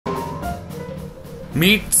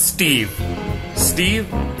Meet Steve. Steve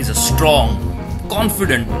is a strong,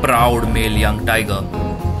 confident, proud male young tiger.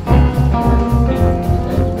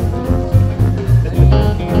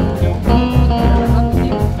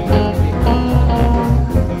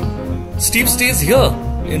 Steve stays here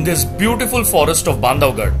in this beautiful forest of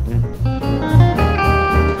Bandhavgarh.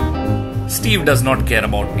 Steve does not care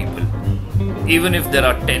about people. Even if there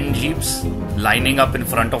are 10 jeeps lining up in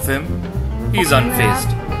front of him, he is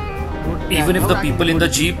unfazed. Even if the people in the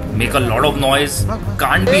jeep make a lot of noise,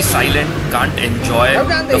 can't be silent, can't enjoy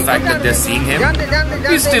the fact that they're seeing him,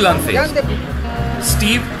 he's still unfazed.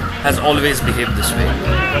 Steve has always behaved this way.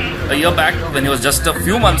 A year back, when he was just a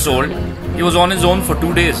few months old, he was on his own for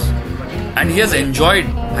 2 days. And he has enjoyed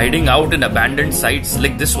hiding out in abandoned sites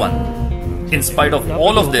like this one. In spite of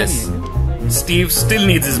all of this, Steve still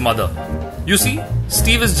needs his mother. You see,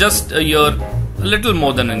 Steve is just a little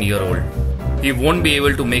more than a year old. He won't be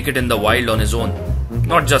able to make it in the wild on his own.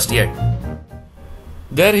 Not just yet.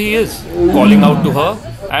 There he is, calling out to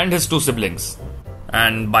her and his 2 siblings.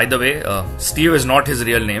 And by the way, Steve is not his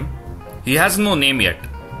real name. He has no name yet.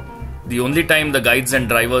 The only time the guides and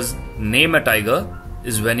drivers name a tiger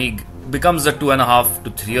is when he becomes a 2.5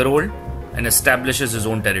 to 3-year-old and establishes his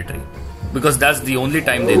own territory. Because that's the only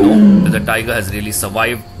time they know that the tiger has really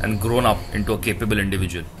survived and grown up into a capable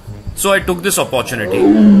individual. So I took this opportunity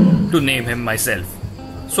to name him myself.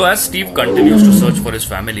 So as Steve continues to search for his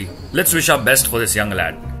family, let's wish our best for this young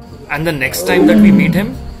lad. And the next time that we meet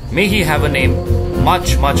him, may he have a name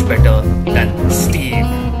much better than Steve.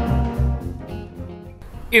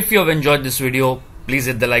 If you have enjoyed this video, please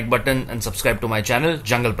hit the like button and subscribe to my channel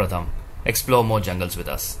Jungle Pratham. Explore more jungles with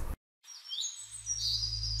us.